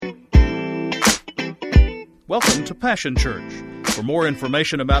Welcome to Passion Church. For more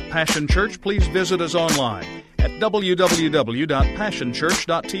information about Passion Church, please visit us online at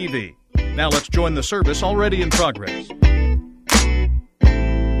www.passionchurch.tv. Now let's join the service already in progress.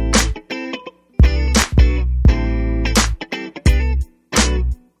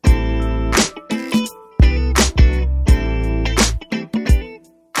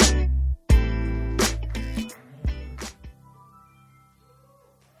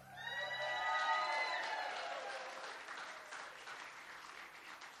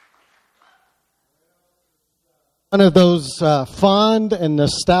 One of those fond and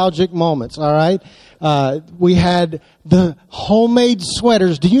nostalgic moments, all right? We had the homemade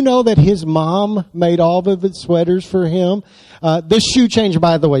sweaters. Do you know that his mom made all of the sweaters for him? This shoe changer,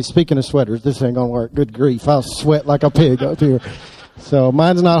 by the way, speaking of sweaters, this ain't going to work. Good grief. I'll sweat like a pig up here. So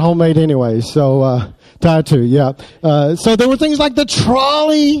mine's not homemade anyway. So tied to, yeah. So there were things like the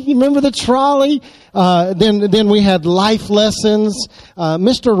trolley. You remember the trolley? Then we had life lessons.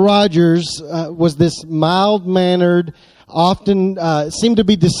 Mr. Rogers was this mild-mannered, often seemed to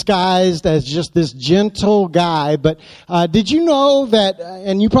be disguised as just this gentle guy. But did you know that,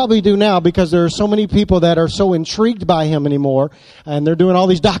 and you probably do now because there are so many people that are so intrigued by him anymore, and they're doing all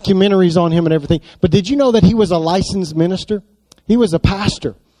these documentaries on him and everything. But did you know that he was a licensed minister? He was a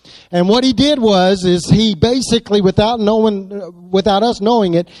pastor. And what he did is he basically, without us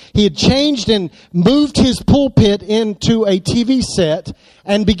knowing it, he had changed and moved his pulpit into a TV set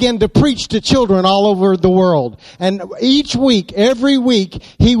and began to preach to children all over the world. And every week,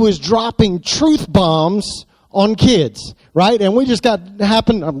 he was dropping truth bombs on kids, right? And we just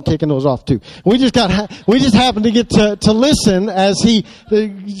I'm taking those off too. We just happened to get to listen as he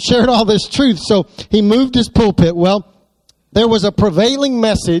shared all this truth. So he moved his pulpit. Well, there was a prevailing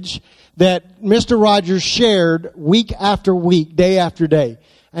message that Mr. Rogers shared week after week, day after day.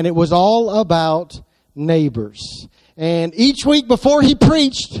 And it was all about neighbors. And each week before he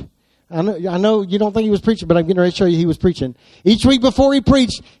preached, I know you don't think he was preaching, but I'm getting ready to show you he was preaching. Each week before he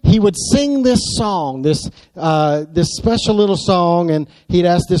preached, he would sing this song, this special little song, and he'd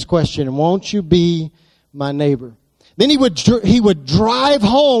ask this question, won't you be my neighbor? Then he would drive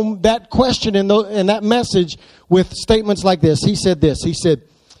home that question and that message with statements like this. He said,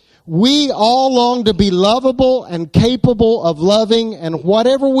 we all long to be lovable and capable of loving, and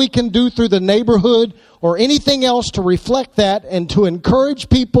whatever we can do through the neighborhood or anything else to reflect that and to encourage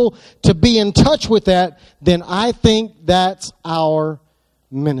people to be in touch with that, then I think that's our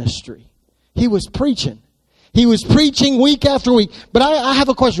ministry. He was preaching. He was preaching week after week. But I have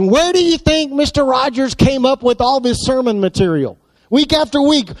a question. Where do you think Mr. Rogers came up with all this sermon material? Week after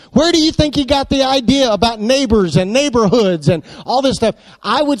week. Where do you think he got the idea about neighbors and neighborhoods and all this stuff?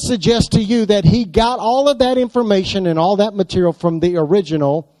 I would suggest to you that he got all of that information and all that material from the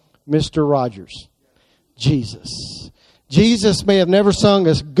original Mr. Rogers. Jesus. Jesus may have never sung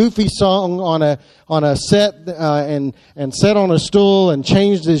a goofy song on a set and sat on a stool and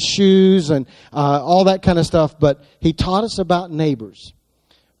changed his shoes and all that kind of stuff, but he taught us about neighbors.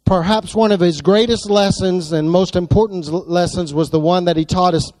 Perhaps one of his greatest lessons and most important lessons was the one that he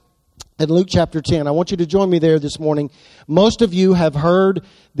taught us in Luke chapter 10. I want you to join me there this morning. Most of you have heard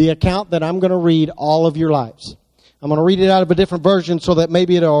the account that I'm going to read all of your lives. I'm going to read it out of a different version so that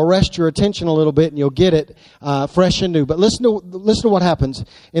maybe it'll arrest your attention a little bit and you'll get it fresh and new. But listen to what happens.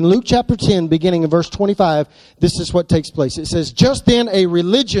 In Luke chapter 10, beginning in verse 25, this is what takes place. It says, just then a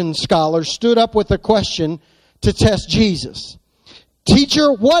religion scholar stood up with a question to test Jesus.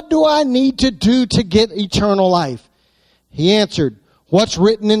 Teacher, what do I need to do to get eternal life? He answered, what's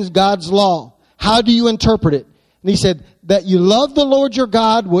written in God's law? How do you interpret it? And he said, that you love the Lord your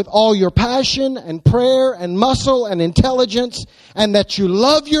God with all your passion and prayer and muscle and intelligence, and that you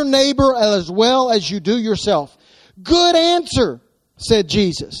love your neighbor as well as you do yourself. Good answer, said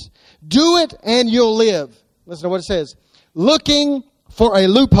Jesus. Do it and you'll live. Listen to what it says. Looking for a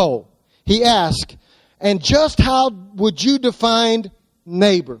loophole, he asked, and just how would you define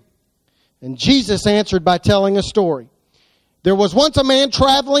neighbor? And Jesus answered by telling a story. There was once a man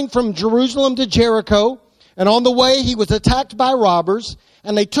traveling from Jerusalem to Jericho, and on the way he was attacked by robbers,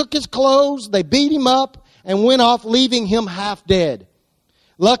 and they took his clothes, they beat him up, and went off, leaving him half dead.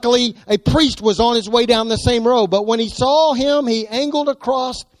 Luckily, a priest was on his way down the same road, but when he saw him, he angled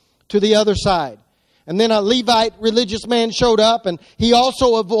across to the other side. And then a Levite religious man showed up, and he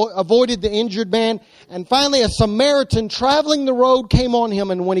also avoided the injured man. And finally, a Samaritan traveling the road came on him,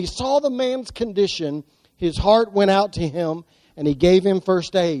 and when he saw the man's condition, his heart went out to him, and he gave him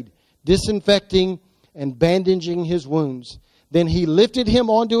first aid, disinfecting and bandaging his wounds. Then he lifted him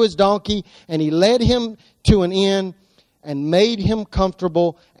onto his donkey, and he led him to an inn and made him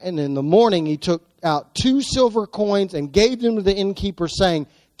comfortable. And in the morning he took out 2 silver coins and gave them to the innkeeper, saying,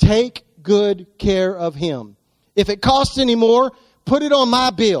 "Take good care of him. If it costs any more, put it on my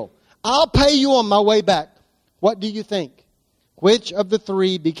bill. I'll pay you on my way back." What do you think? Which of the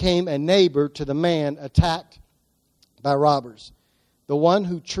 3 became a neighbor to the man attacked by robbers? "The one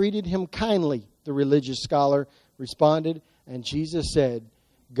who treated him kindly," the religious scholar responded. And Jesus said,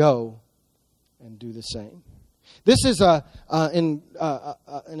 "Go and do the same." This is an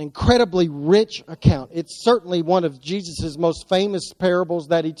incredibly rich account. It's certainly one of Jesus' most famous parables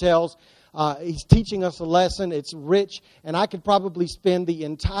that he tells. He's teaching us a lesson. It's rich, and I could probably spend the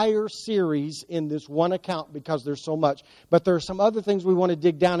entire series in this one account because there's so much. But there are some other things we want to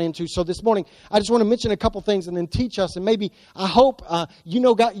dig down into. So this morning, I just want to mention a couple things and then teach us. And maybe, I hope,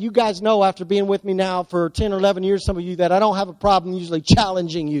 you guys know after being with me now for 10 or 11 years, some of you, that I don't have a problem usually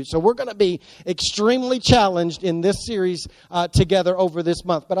challenging you. So we're going to be extremely challenged in this series together over this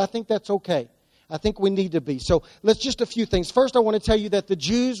month. But I think that's okay. I think we need to be. So let's just a few things. First, I want to tell you that the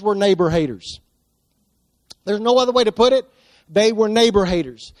Jews were neighbor haters. There's no other way to put it. They were neighbor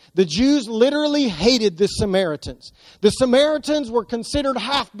haters. The Jews literally hated the Samaritans. The Samaritans were considered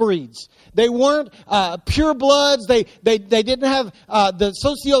half-breeds. They weren't purebloods. They didn't have the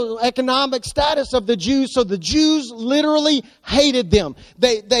socioeconomic status of the Jews. So the Jews literally hated them.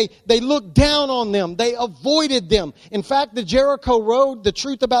 They looked down on them. They avoided them. In fact, the Jericho Road, the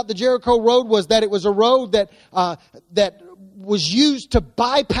truth about the Jericho Road was that it was a road that was used to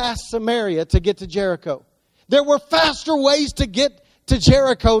bypass Samaria to get to Jericho. There were faster ways to get to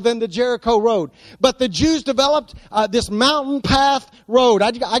Jericho than the Jericho Road. But the Jews developed this mountain path road.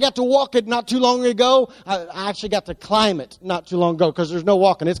 I got to walk it not too long ago. I actually got to climb it not too long ago because there's no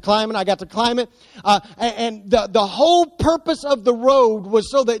walking. It's climbing. I got to climb it. And the whole purpose of the road was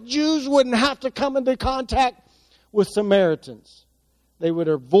so that Jews wouldn't have to come into contact with Samaritans. They would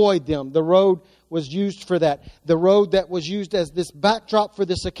avoid them. The road was used for that. The road that was used as this backdrop for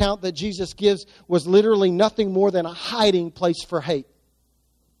this account that Jesus gives was literally nothing more than a hiding place for hate.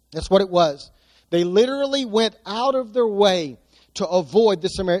 That's what it was. They literally went out of their way to avoid the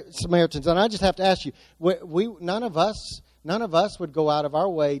Samaritans. And I just have to ask you, none of us would go out of our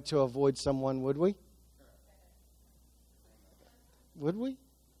way to avoid someone, would we? Would we?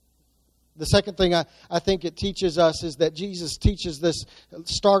 The second thing I think it teaches us is that Jesus teaches this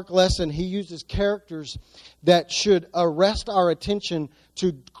stark lesson. He uses characters that should arrest our attention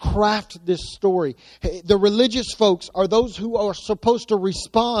to craft this story. The religious folks are those who are supposed to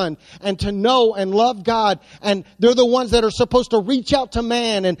respond and to know and love God. And they're the ones that are supposed to reach out to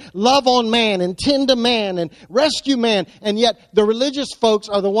man and love on man and tend to man and rescue man. And yet the religious folks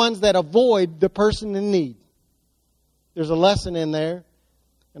are the ones that avoid the person in need. There's a lesson in there.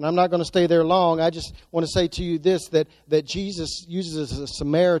 And I'm not going to stay there long. I just want to say to you this, that Jesus uses a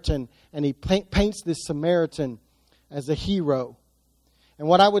Samaritan, and he paints this Samaritan as a hero. And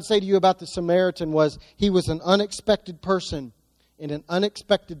what I would say to you about the Samaritan was he was an unexpected person in an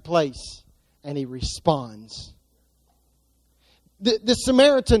unexpected place, and he responds. The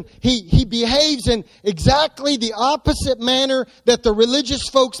Samaritan, he behaves in exactly the opposite manner that the religious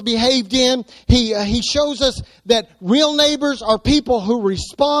folks behaved in. He shows us that real neighbors are people who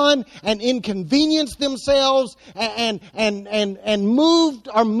respond and inconvenience themselves and are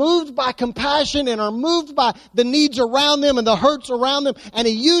moved by compassion and are moved by the needs around them and the hurts around them. And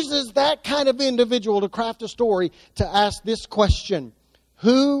he uses that kind of individual to craft a story to ask this question: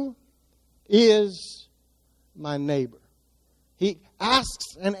 who is my neighbor? He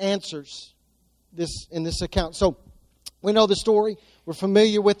asks and answers this in this account. So we know the story. We're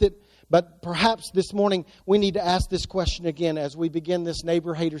familiar with it. But perhaps this morning we need to ask this question again as we begin this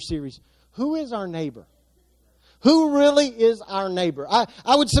Neighbor Hater series. Who is our neighbor? Who really is our neighbor? I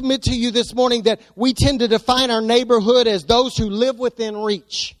would submit to you this morning that we tend to define our neighborhood as those who live within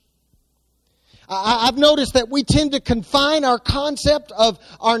reach. I've noticed that we tend to confine our concept of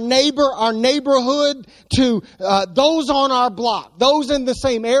our neighbor, our neighborhood, to those on our block, those in the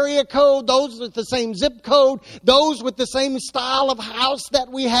same area code, those with the same zip code, those with the same style of house that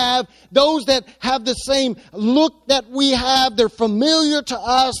we have, those that have the same look that we have. They're familiar to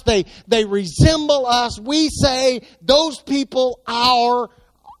us. They resemble us. We say those people are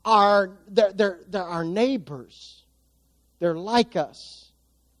our neighbors. They're like us.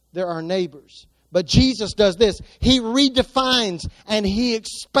 They're our neighbors. But Jesus does this. He redefines and He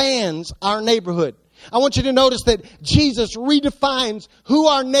expands our neighborhood. I want you to notice that Jesus redefines who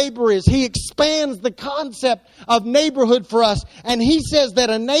our neighbor is. He expands the concept of neighborhood for us. And He says that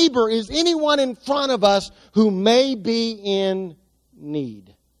a neighbor is anyone in front of us who may be in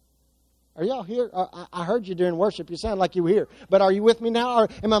need. Are y'all here? I heard you during worship. You sound like you were here. But are you with me now? Or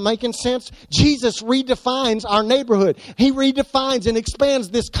am I making sense? Jesus redefines our neighborhood. He redefines and expands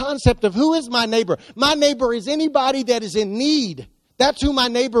this concept of who is my neighbor. My neighbor is anybody that is in need. That's who my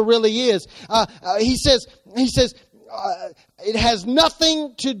neighbor really is. He says, it has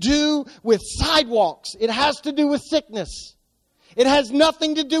nothing to do with sidewalks. It has to do with sickness. It has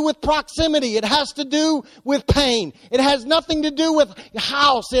nothing to do with proximity. It has to do with pain. It has nothing to do with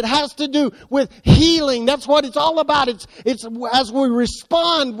house. It has to do with healing. That's what it's all about. It's as we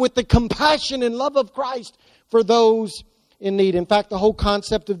respond with the compassion and love of Christ for those in need. In fact, the whole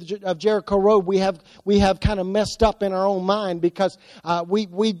concept of Jericho Road we have kind of messed up in our own mind, because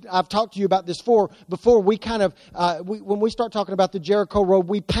I've talked to you about this before. We kind of when we start talking about the Jericho Road,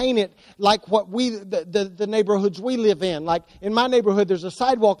 we paint it like what the neighborhoods we live in. Like in my neighborhood, there's a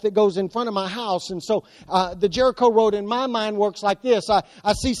sidewalk that goes in front of my house, and so the Jericho Road in my mind works like this.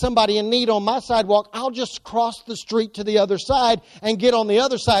 I see somebody in need on my sidewalk, I'll just cross the street to the other side and get on the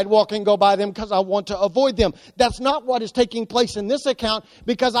other sidewalk and go by them because I want to avoid them. That's not what is taking place in this account,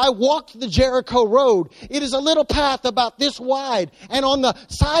 because I walked the Jericho Road. It is a little path about this wide, and on the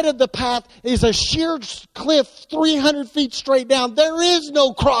side of the path is a sheer cliff 300 feet straight down. There is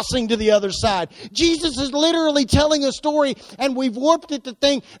no crossing to the other side. Jesus is literally telling a story, and we've warped it to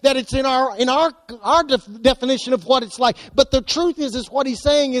think that it's in our definition of what it's like. But the truth is what he's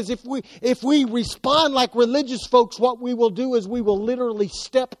saying is if we respond like religious folks, what we will do is we will literally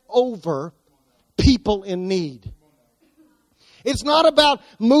step over people in need. It's not about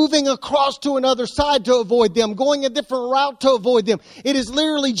moving across to another side to avoid them, going a different route to avoid them. It is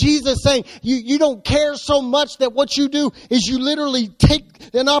literally Jesus saying, you don't care so much that what you do is you literally take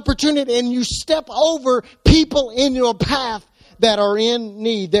an opportunity and you step over people in your path that are in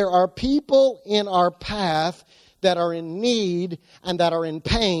need. There are people in our path that are in need and that are in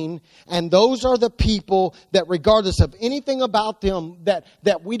pain. And those are the people that, regardless of anything about them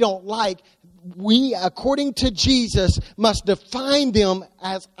that we don't like, we, according to Jesus, must define them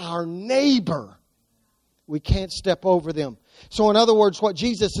as our neighbor. We can't step over them. So in other words, what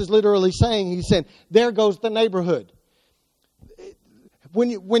Jesus is literally saying, he's saying, there goes the neighborhood. When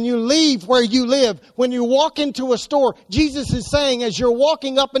you leave where you live, when you walk into a store, Jesus is saying, as you're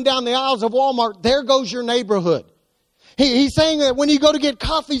walking up and down the aisles of Walmart, there goes your neighborhood. He's saying that when you go to get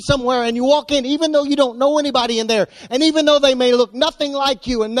coffee somewhere and you walk in, even though you don't know anybody in there, and even though they may look nothing like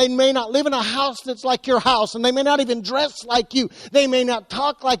you, and they may not live in a house that's like your house, and they may not even dress like you, they may not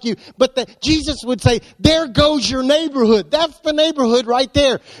talk like you, but Jesus would say, there goes your neighborhood. That's the neighborhood right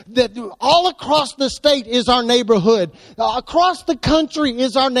there. That all across the state is our neighborhood. Across the country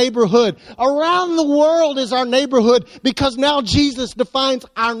is our neighborhood. Around the world is our neighborhood, because now Jesus defines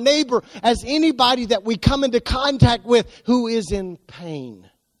our neighbor as anybody that we come into contact with who is in pain.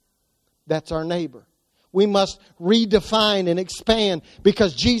 That's our neighbor. We must redefine and expand,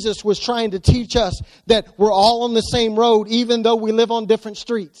 because Jesus was trying to teach us that we're all on the same road, even though we live on different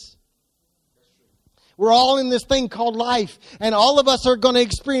streets. We're all in this thing called life, and all of us are going to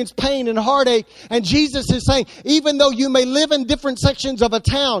experience pain and heartache. And Jesus is saying, even though you may live in different sections of a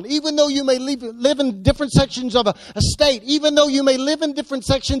town, even though you may live in different sections of a state, even though you may live in different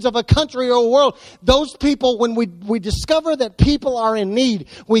sections of a country or a world, those people, when we discover that people are in need,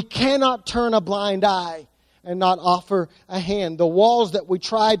 we cannot turn a blind eye and not offer a hand. The walls that we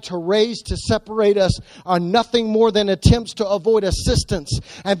tried to raise to separate us are nothing more than attempts to avoid assistance.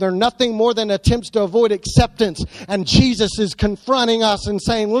 And they're nothing more than attempts to avoid acceptance. And Jesus is confronting us and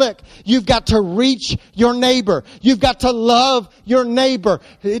saying, look, you've got to reach your neighbor. You've got to love your neighbor.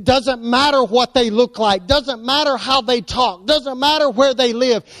 It doesn't matter what they look like. Doesn't matter how they talk. Doesn't matter where they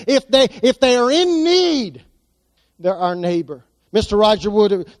live. If they are in need, they're our neighbor. Mr.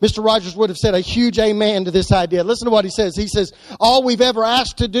 Rogers would have said a huge amen to this idea. Listen to what he says. He says, all we're ever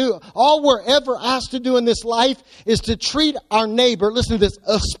asked to do in this life is to treat our neighbor, listen to this,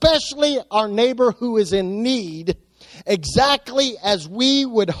 especially our neighbor who is in need, exactly as we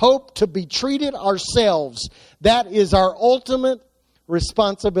would hope to be treated ourselves. That is our ultimate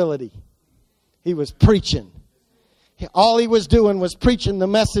responsibility. He was preaching. All he was doing was preaching the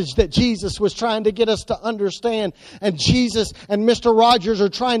message that Jesus was trying to get us to understand. And Jesus and Mr. Rogers are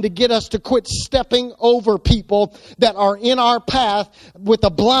trying to get us to quit stepping over people that are in our path with a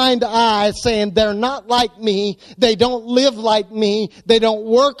blind eye, saying they're not like me, they don't live like me, they don't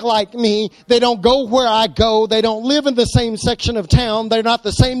work like me, they don't go where I go, they don't live in the same section of town, they're not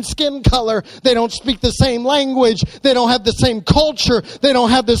the same skin color, they don't speak the same language, they don't have the same culture, they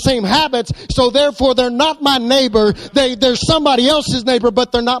don't have the same habits, so therefore they're not my neighbor. They're somebody else's neighbor,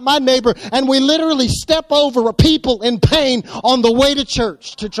 but they're not my neighbor. And we literally step over people in pain on the way to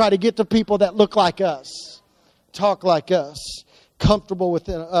church to try to get to people that look like us, talk like us, comfortable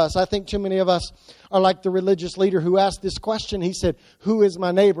within us. I think too many of us are like the religious leader who asked this question. He said, "Who is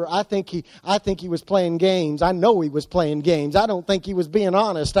my neighbor?" I think he was playing games. I know he was playing games. I don't think he was being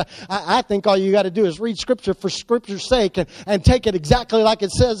honest. I think all you got to do is read Scripture for Scripture's sake and take it exactly like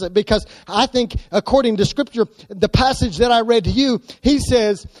it says it. Because I think according to Scripture, the passage that I read to you,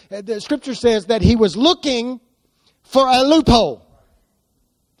 the Scripture says that he was looking for a loophole.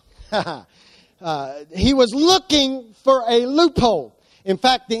 He was looking for a loophole. In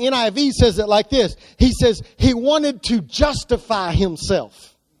fact, the NIV says it like this. He says he wanted to justify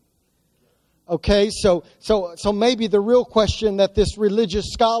himself. Okay, so maybe the real question that this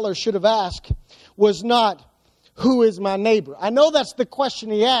religious scholar should have asked was not, "Who is my neighbor?" I know that's the question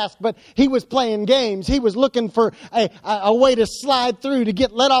he asked, but he was playing games. He was looking for a way to slide through, to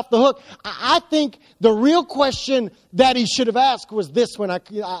get let off the hook. I think the real question that he should have asked was this one. I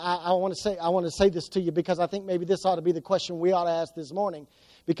want to say this to you because I think maybe this ought to be the question we ought to ask this morning.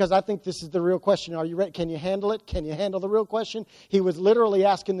 Because I think this is the real question. Are you ready? Can you handle it? Can you handle the real question? He was literally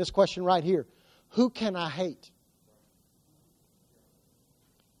asking this question right here. Who can I hate?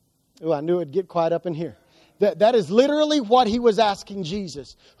 Oh, I knew it'd get quiet up in here. That is literally what he was asking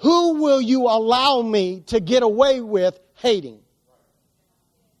Jesus. Who will you allow me to get away with hating?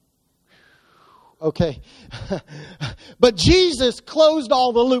 Okay. But Jesus closed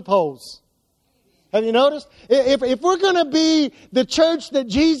all the loopholes. Have you noticed? If we're going to be the church that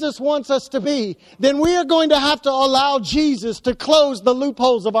Jesus wants us to be, then we are going to have to allow Jesus to close the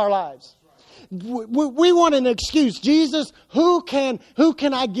loopholes of our lives. We want an excuse. Jesus, who can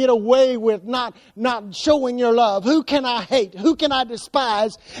I get away with not showing your love? Who can I hate? Who can I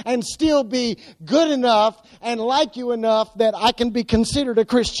despise and still be good enough and like you enough that I can be considered a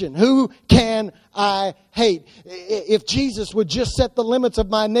Christian? Who can I hate? If Jesus would just set the limits of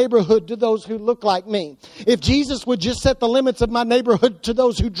my neighborhood to those who look like me. If Jesus would just set the limits of my neighborhood to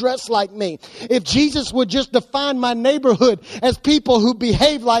those who dress like me. If Jesus would just define my neighborhood as people who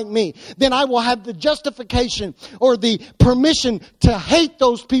behave like me, then I will have the justification or the permission to hate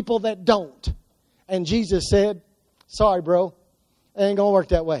those people that don't. And Jesus said, "Sorry, bro, it ain't gonna work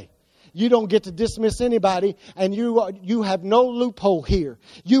that way. You don't get to dismiss anybody, and you have no loophole here.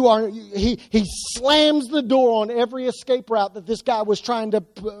 He slams the door on every escape route that this guy was trying to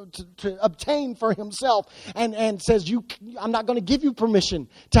obtain for himself, and says, I'm not going to give you permission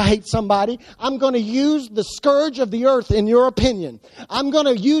to hate somebody. I'm going to use the scourge of the earth in your opinion. I'm going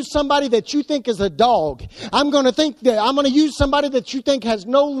to use somebody that you think is a dog. I'm going to use somebody that you think has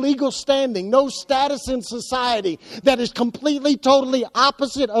no legal standing, no status in society, that is completely, totally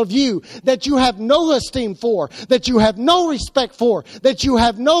opposite of you. That you have no esteem for, that you have no respect for, that you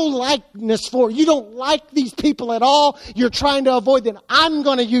have no likeness for. You don't like these people at all. You're trying to avoid them. I'm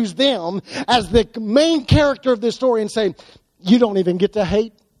going to use them as the main character of this story and say, you don't even get to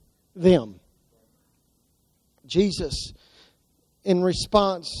hate them." Jesus, in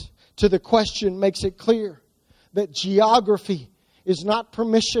response to the question, makes it clear that geography is not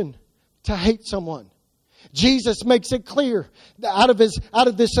permission to hate someone. Jesus makes it clear out of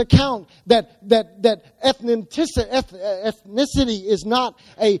this account that ethnicity is not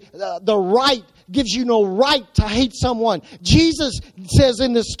the right, gives you no right to hate someone. Jesus says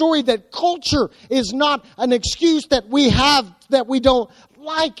in the story that culture is not an excuse that we have that we don't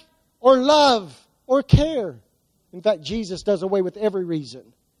like or love or care. In fact, Jesus does away with every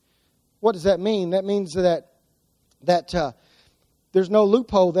reason. What does that mean? That means that there's no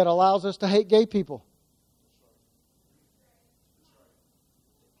loophole that allows us to hate gay people.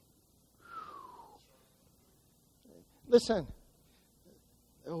 Listen,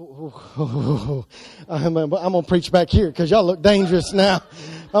 I'm going to preach back here because y'all look dangerous now.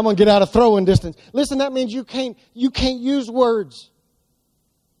 I'm going to get out of throwing distance. Listen, that means you can't use words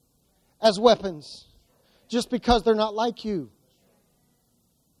as weapons just because they're not like you.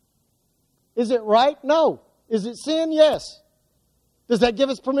 Is it right? No. Is it sin? Yes. Does that give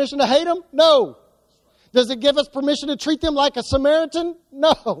us permission to hate them? No. Does it give us permission to treat them like a Samaritan?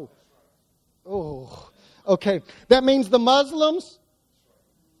 No. Oh. Okay, that means the Muslims,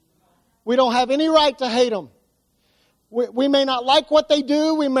 we don't have any right to hate them. We may not like what they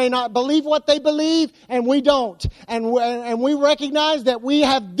do, we may not believe what they believe, and we don't. And we recognize that we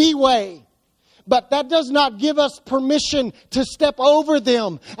have the way. But that does not give us permission to step over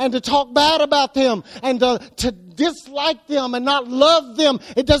them and to talk bad about them and to dislike them and not love them.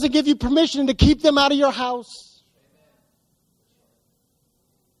 It doesn't give you permission to keep them out of your house.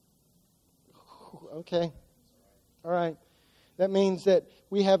 Okay. All right. That means that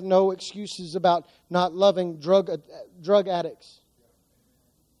we have no excuses about not loving drug addicts.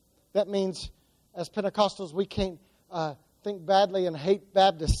 That means, as Pentecostals, we can't think badly and hate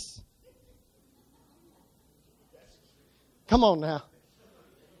Baptists. Come on now.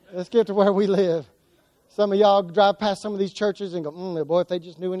 Let's get to where we live. Some of y'all drive past some of these churches and go, boy, if they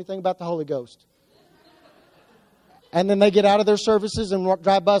just knew anything about the Holy Ghost. And then they get out of their services and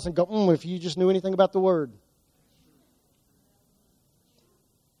drive by us and go, if you just knew anything about the Word.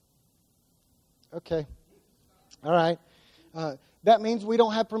 Okay. All right. That means we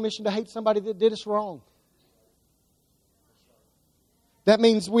don't have permission to hate somebody that did us wrong. That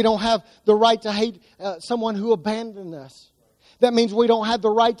means we don't have the right to hate someone who abandoned us. That means we don't have the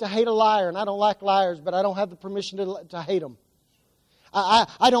right to hate a liar. And I don't like liars, but I don't have the permission to hate them.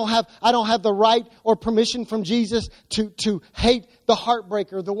 I don't have the right or permission from Jesus to hate the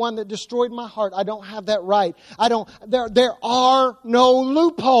heartbreaker, the one that destroyed my heart. I don't have that right. There are no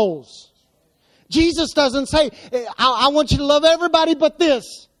loopholes. Jesus doesn't say, I want you to love everybody but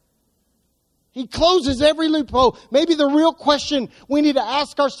this. He closes every loophole. Maybe the real question we need to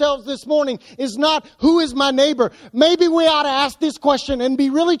ask ourselves this morning is not, who is my neighbor? Maybe we ought to ask this question and be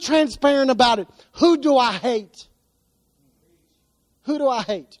really transparent about it. Who do I hate? Who do I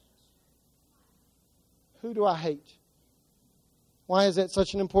hate? Who do I hate? Why is that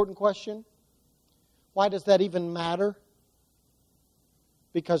such an important question? Why does that even matter?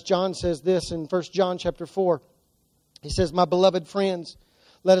 Because John says this in 1 John chapter 4. He says, my beloved friends,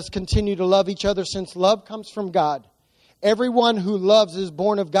 let us continue to love each other since love comes from God. Everyone who loves is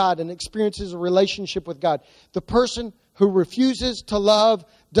born of God and experiences a relationship with God. The person who refuses to love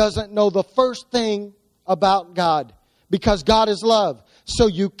doesn't know the first thing about God, because God is love. So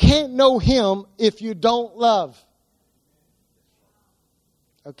you can't know Him if you don't love.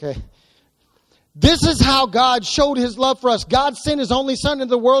 Okay. This is how God showed His love for us. God sent His only Son into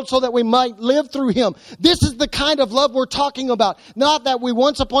the world so that we might live through Him. This is the kind of love we're talking about. Not that we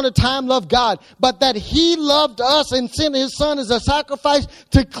once upon a time loved God, but that He loved us and sent His Son as a sacrifice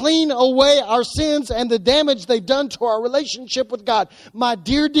to clean away our sins and the damage they've done to our relationship with God. My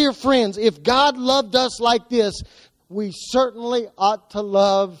dear, dear friends, if God loved us like this, we certainly ought to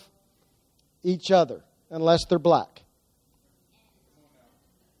love each other, unless they're black.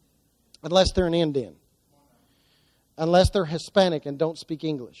 Unless they're an Indian. Unless they're Hispanic and don't speak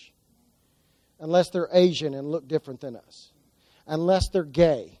English. Unless they're Asian and look different than us. Unless they're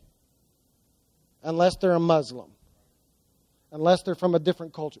gay. Unless they're a Muslim. Unless they're from a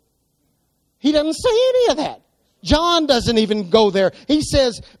different culture. He doesn't say any of that. John doesn't even go there. He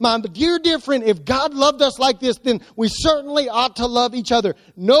says, my dear, dear friend, if God loved us like this, then we certainly ought to love each other.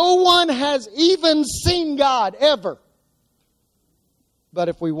 No one has even seen God ever. But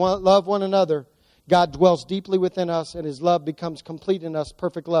if we love one another, God dwells deeply within us and His love becomes complete in us,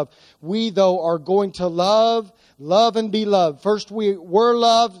 perfect love. We, though, are going to love and be loved. First we were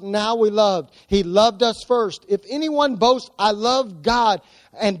loved, now we loved. He loved us first. If anyone boasts, I love God,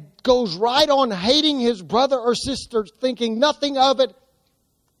 and goes right on hating his brother or sister, thinking nothing of it,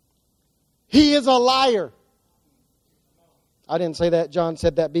 he is a liar. I didn't say that. John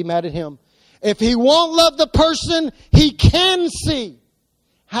said that. Be mad at him. If he won't love the person he can see,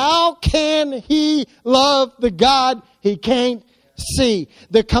 how can he love the God he can't see?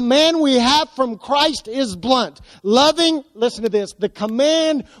 The command we have from Christ is blunt. Listen to this. The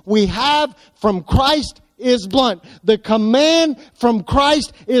command we have from Christ is blunt. The command from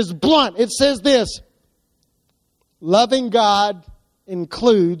Christ is blunt. It says this: loving God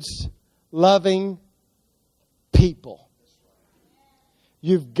includes loving people.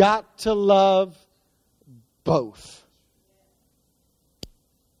 You've got to love both.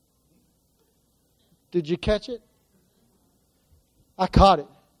 Did you catch it? I caught it.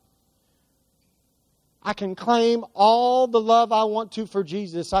 I can claim all the love I want to for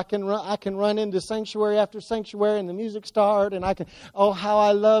Jesus. I can run into sanctuary after sanctuary and the music start and I can, oh, how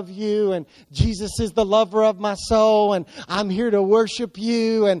I love you, and Jesus is the lover of my soul, and I'm here to worship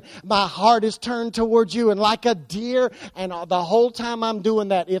you, and my heart is turned towards you, and like a deer, and the whole time I'm doing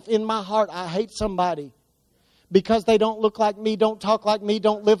that, if in my heart I hate somebody because they don't look like me, don't talk like me,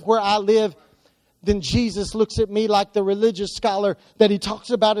 don't live where I live, then Jesus looks at me like the religious scholar that he talks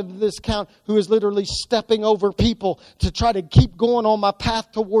about in this account, who is literally stepping over people to try to keep going on my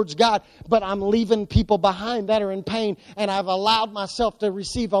path towards God. But I'm leaving people behind that are in pain. And I've allowed myself to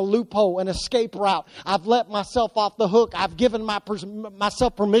receive a loophole, an escape route. I've let myself off the hook. I've given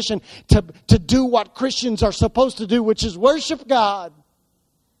myself permission to do what Christians are supposed to do, which is worship God.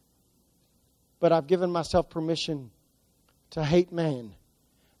 But I've given myself permission to hate man.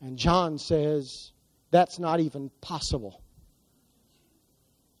 And John says, That's not even possible.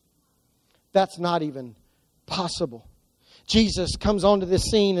 That's not even possible. Jesus comes onto this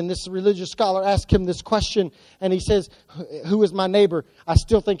scene, and this religious scholar asks him this question, and he says, who is my neighbor? I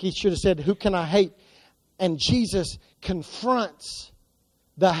still think he should have said, who can I hate? And Jesus confronts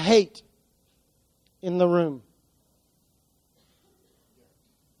the hate in the room.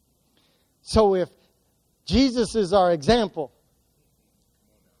 So if Jesus is our example,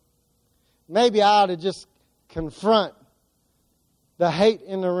 maybe I ought to just confront the hate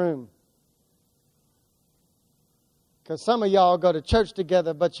in the room. Because some of y'all go to church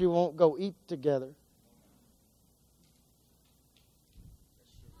together, but you won't go eat together.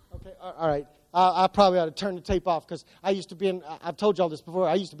 Okay, all right. I probably ought to turn the tape off because I used to be in, I've told y'all this before,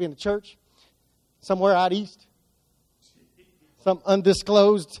 I used to be in the church somewhere out east. Some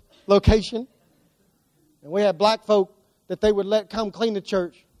undisclosed location. And we had black folk that they would let come clean the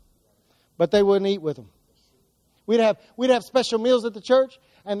church, but they wouldn't eat with them. We'd have special meals at the church,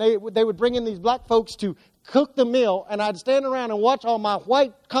 and they would bring in these black folks to cook the meal, and I'd stand around and watch all my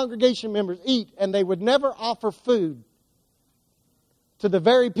white congregation members eat, and they would never offer food to the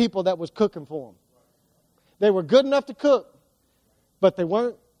very people that was cooking for them. They were good enough to cook, but they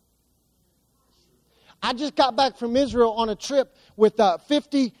weren't. I just got back from Israel on a trip with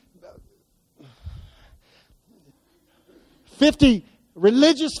 50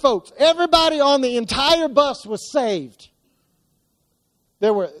 religious folks. Everybody on the entire bus was saved.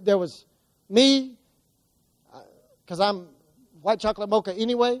 There was me, because I'm white chocolate mocha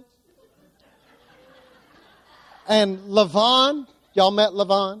anyway, and Levon. Y'all met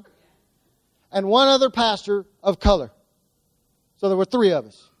Levon. And one other pastor of color. So there were 3 of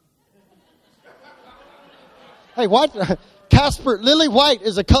us. Hey, Casper Lily White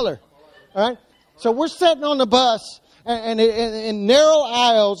is a color. All right? So we're sitting on the bus, and in narrow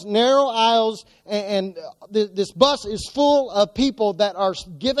aisles, and this bus is full of people that are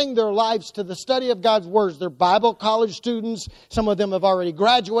giving their lives to the study of God's words. They're Bible college students. Some of them have already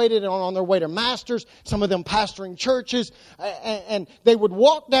graduated and are on their way to masters. Some of them pastoring churches. And they would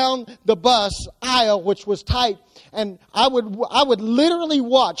walk down the bus aisle, which was tight. And I would literally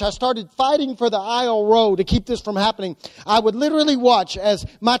watch. I started fighting for the aisle row to keep this from happening. I would literally watch as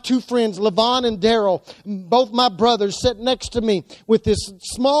my 2 friends, Levon and Daryl, both my brothers, sit next to me with this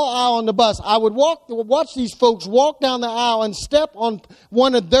small aisle on the bus. I would watch these folks walk down the aisle and step on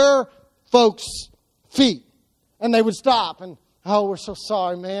one of their folks' feet. And they would stop and, oh, we're so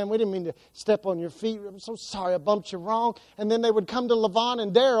sorry, man. We didn't mean to step on your feet. I'm so sorry I bumped you wrong. And then they would come to Levon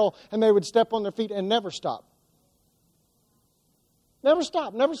and Daryl and they would step on their feet and never stop. Never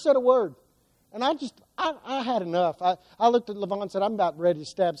stopped. Never said a word. And I had enough. I looked at Levon and said, I'm about ready to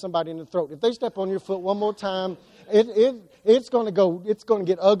stab somebody in the throat. If they step on your foot one more time, it's going to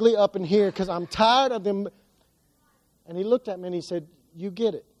get ugly up in here because I'm tired of them. And he looked at me and he said, you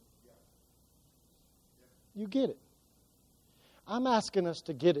get it. You get it. I'm asking us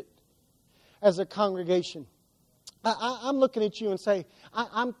to get it as a congregation. I'm looking at you and say,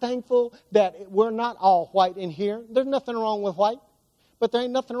 I'm thankful that we're not all white in here. There's nothing wrong with white. But there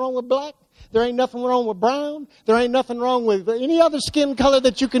ain't nothing wrong with black. There ain't nothing wrong with brown. There ain't nothing wrong with any other skin color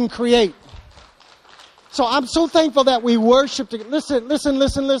that you can create. So I'm so thankful that we worship together.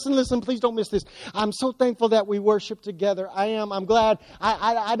 Listen. Please don't miss this. I'm so thankful that we worship together. I am. I'm glad.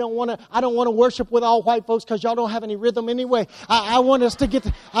 I don't want to worship with all white folks because y'all don't have any rhythm anyway. I want us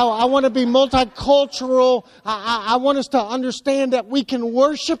to I want to be multicultural. I want us to understand that we can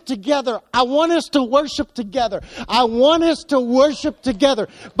worship together. I want us to worship together. I want us to worship together.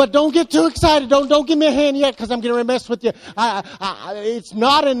 But don't get too excited. Don't give me a hand yet because I'm going to mess with you. It's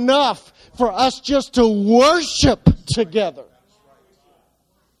not enough for us just to worship together.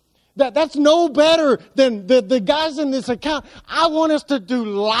 That's no better than the guys in this account. I want us to do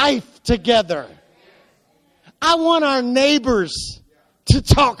life together. I want our neighbors to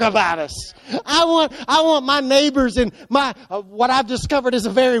talk about us. I want my neighbors in my what I've discovered is a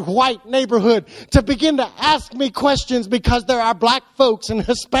very white neighborhood to begin to ask me questions because there are black folks and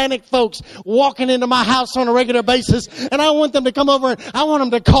Hispanic folks walking into my house on a regular basis, and I want them to come over and I want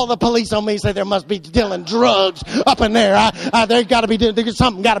them to call the police on me and say there must be dealing drugs up in there. There's got to be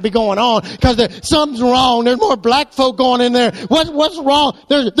something got to be going on because something's wrong. There's more black folk going in there. What's wrong?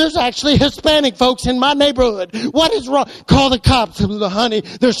 There's actually Hispanic folks in my neighborhood. What is wrong? Call the cops. Honey,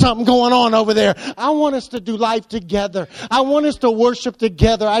 there's something going on over there. I want us to do life together. I want us to worship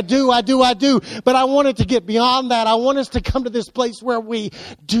together. I do. But I want it to get beyond that. I want us to come to this place where we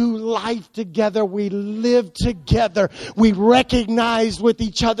do life together. We live together. We recognize with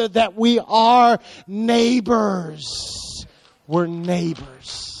each other that we are neighbors. We're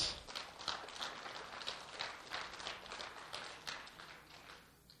neighbors.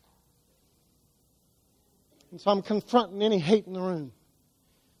 And so I'm confronting any hate in the room.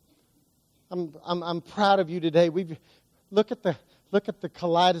 I'm proud of you today. Look at the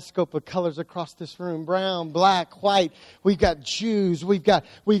kaleidoscope of colors across this room. Brown, black, white. We've got Jews. We've got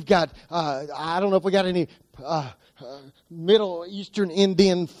I don't know if we got any Middle Eastern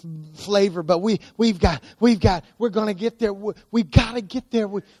Indian flavor, but we're going to get there. We've got to get there.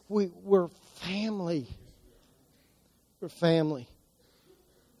 We're family. We're family.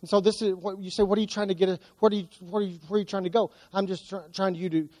 And so this is what you say. What are you trying to get? Where are you trying to go? I'm just trying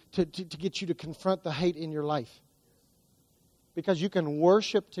to get you to confront the hate in your life, because you can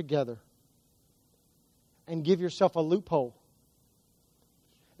worship together and give yourself a loophole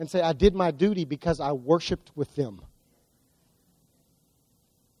and say, I did my duty because I worshiped with them.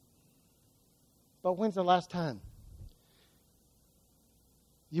 But when's the last time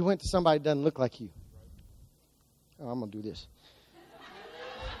you went to somebody that doesn't look like you? Oh, I'm going to do this.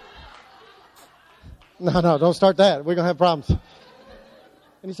 No, don't start that. We're going to have problems. And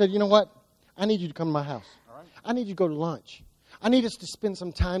he said, you know what? I need you to come to my house. I need you to go to lunch. I need us to spend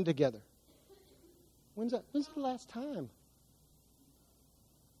some time together. When's the last time?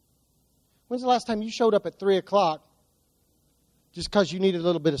 When's the last time you showed up at 3 o'clock just because you needed a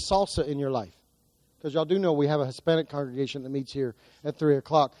little bit of salsa in your life? Because y'all do know we have a Hispanic congregation that meets here at 3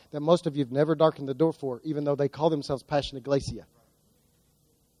 o'clock that most of you have never darkened the door for, even though they call themselves Passion Iglesia.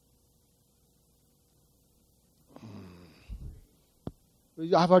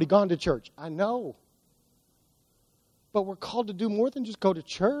 I've already gone to church. I know. But we're called to do more than just go to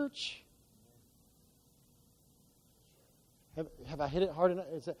church. Have I hit it hard enough?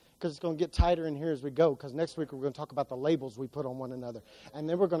 Because it's going to get tighter in here as we go. Because next week we're going to talk about the labels we put on one another. And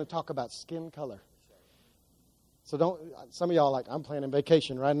then we're going to talk about skin color. So some of y'all are like, I'm planning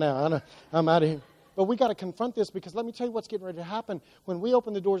vacation right now. I'm out of here. But we got to confront this, because let me tell you what's getting ready to happen when we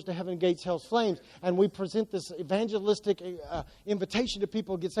open the doors to Heaven Gates, Hell's Flames, and we present this evangelistic invitation to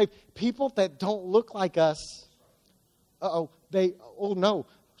people to get saved. People that don't look like us, no,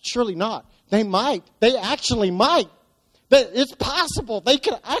 surely not. They might. They actually might. It's possible they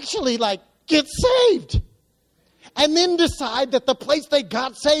could actually get saved. And then decide that the place they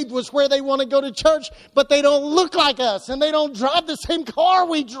got saved was where they want to go to church, but they don't look like us, and they don't drive the same car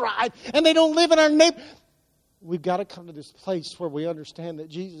we drive, and they don't live in our neighborhood. We've got to come to this place where we understand that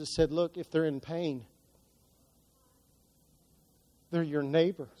Jesus said, look, if they're in pain, they're your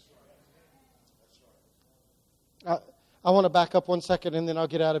neighbor. I want to back up 1 second, and then I'll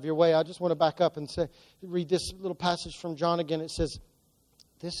get out of your way. I just want to back up and read this little passage from John again. It says,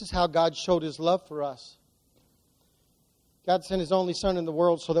 this is how God showed His love for us. God sent His only Son in the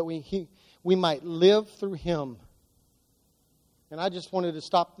world so that we might live through Him. And I just wanted to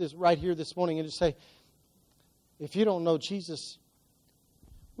stop this right here this morning and just say, if you don't know Jesus,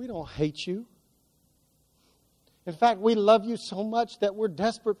 we don't hate you. In fact, we love you so much that we're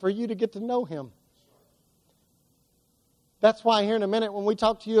desperate for you to get to know Him. That's why here in a minute when we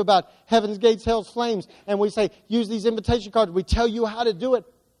talk to you about Heaven's Gates, Hell's Flames, and we say, use these invitation cards, we tell you how to do it.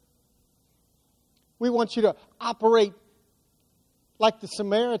 We want you to operate like the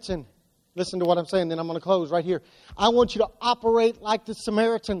Samaritan. Listen to what I'm saying, then I'm going to close right here. I want you to operate like the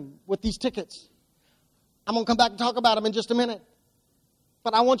Samaritan with these tickets. I'm going to come back and talk about them in just a minute.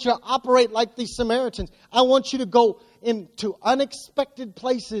 But I want you to operate like these Samaritans. I want you to go into unexpected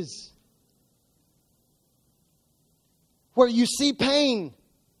places where you see pain.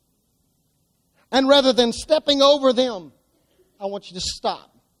 And rather than stepping over them, I want you to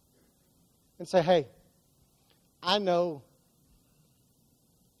stop and say, hey, I know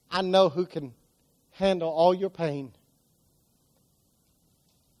who can handle all your pain.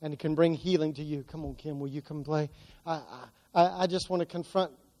 And it can bring healing to you. Come on, Kim, will you come play? I just want to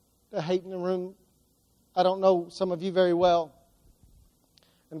confront the hate in the room. I don't know some of you very well.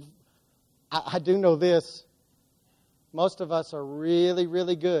 And I do know this. Most of us are really,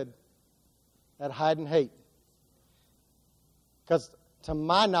 really good at hiding hate. Because to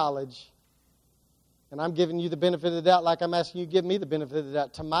my knowledge, and I'm giving you the benefit of the doubt like I'm asking you to give me the benefit of the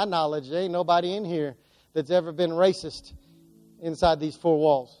doubt. To my knowledge, there ain't nobody in here that's ever been racist inside these four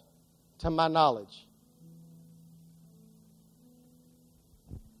walls. To my knowledge.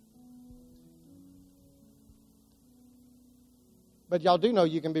 But y'all do know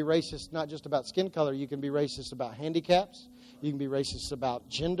you can be racist not just about skin color. You can be racist about handicaps. You can be racist about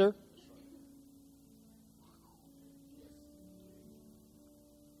gender.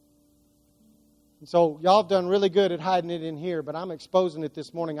 And so y'all have done really good at hiding it in here, but I'm exposing it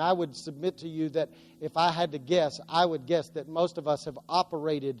this morning. I would submit to you that if I had to guess, I would guess that most of us have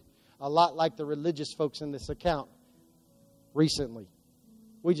operated a lot like the religious folks in this account recently.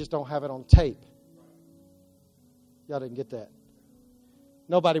 We just don't have it on tape. Y'all didn't get that.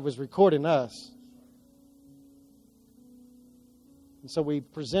 Nobody was recording us. And so we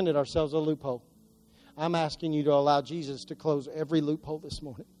presented ourselves a loophole. I'm asking you to allow Jesus to close every loophole this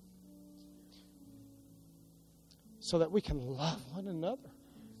morning, so that we can love one another.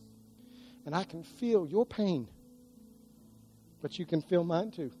 And I can feel your pain, but you can feel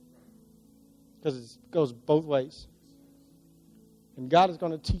mine too, because it goes both ways. And God is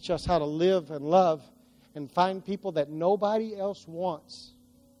going to teach us how to live and love and find people that nobody else wants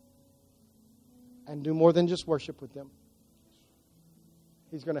and do more than just worship with them.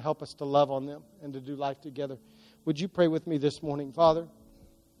 He's going to help us to love on them and to do life together. Would you pray with me this morning? Father,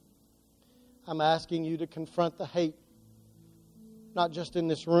 I'm asking you to confront the hate, not just in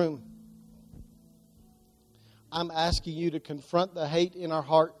this room. I'm asking you to confront the hate in our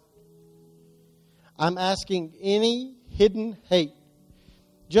heart. I'm asking any hidden hate,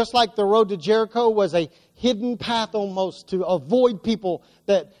 just like the road to Jericho was a hidden path almost to avoid people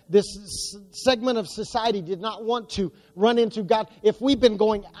that this segment of society did not want to run into. God, if we've been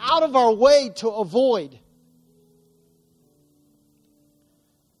going out of our way to avoid,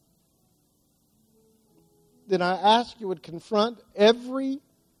 then I ask you would confront every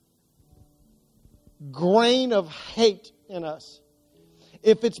grain of hate in us.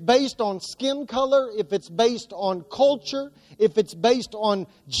 If it's based on skin color, if it's based on culture, if it's based on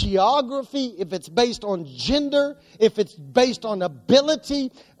geography, if it's based on gender, if it's based on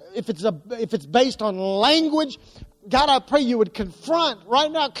ability, if it's based on language, God, I pray you would confront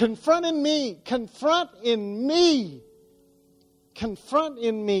right now, confront in me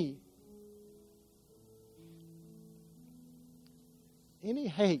any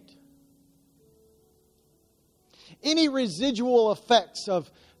hate. Any residual effects of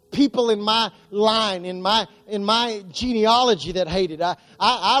people in my line, in my genealogy that hated.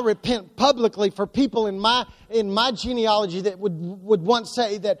 I repent publicly for people in my genealogy that would once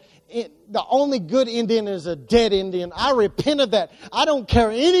say that the only good Indian is a dead Indian. I repent of that. I don't care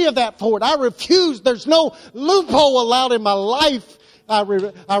any of that forward. I refuse. There's no loophole allowed in my life.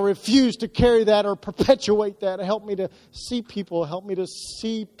 I refuse to carry that or perpetuate that. Help me to see people. Help me to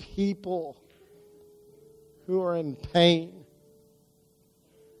see people who are in pain.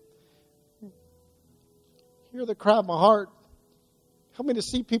 Hear the cry of my heart. Help me to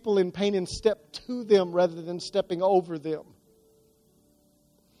see people in pain and step to them rather than stepping over them.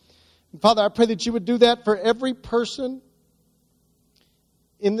 And Father, I pray that you would do that for every person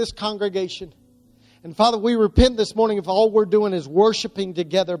in this congregation. And Father, we repent this morning if all we're doing is worshiping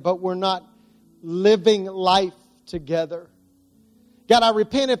together, but we're not living life together. God, I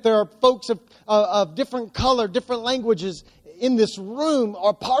repent if there are folks of different color, different languages in this room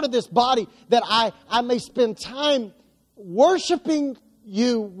or part of this body that I may spend time worshiping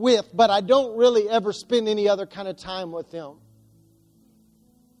you with, but I don't really ever spend any other kind of time with them.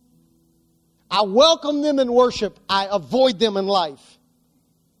 I welcome them in worship. I avoid them in life.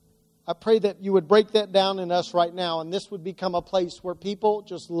 I pray that you would break that down in us right now, and this would become a place where people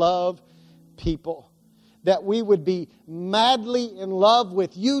just love people. That we would be madly in love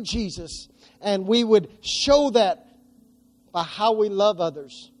with you, Jesus, and we would show that by how we love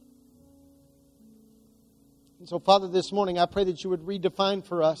others. And so, Father, this morning I pray that you would redefine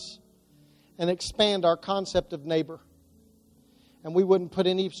for us and expand our concept of neighbor. And we wouldn't put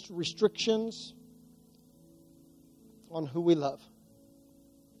any restrictions on who we love.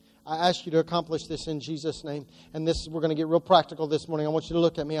 I ask you to accomplish this in Jesus' name. And we're going to get real practical this morning. I want you to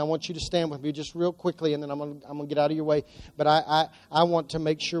look at me. I want you to stand with me just real quickly, and then I'm going to get out of your way. But I want to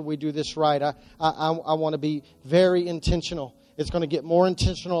make sure we do this right. I want to be very intentional. It's going to get more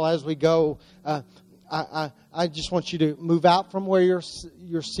intentional as we go. I just want you to move out from where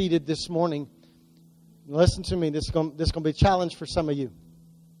you're seated this morning. Listen to me. This is going to be a challenge for some of you.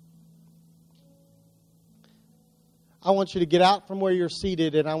 I want you to get out from where you're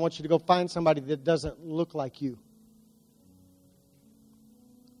seated, and I want you to go find somebody that doesn't look like you.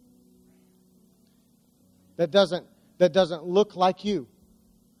 That doesn't look like you.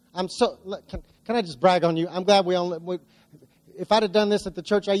 Can I just brag on you? I'm glad if I'd have done this at the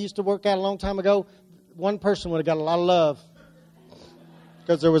church I used to work at a long time ago, one person would have got a lot of love.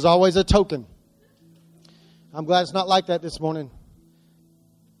 Because there was always a token. I'm glad it's not like that this morning.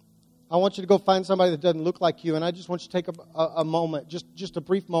 I want you to go find somebody that doesn't look like you, and I just want you to take a moment, just a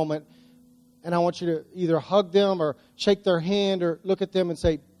brief moment, and I want you to either hug them or shake their hand or look at them and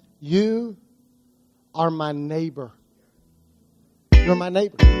say, "You are my neighbor. You're my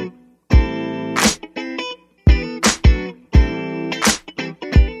neighbor."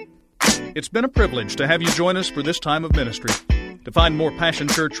 It's been a privilege to have you join us for this time of ministry. To find more Passion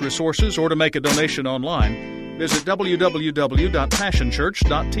Church resources or to make a donation online, visit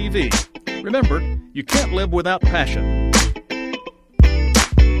www.passionchurch.tv. Remember, you can't live without passion.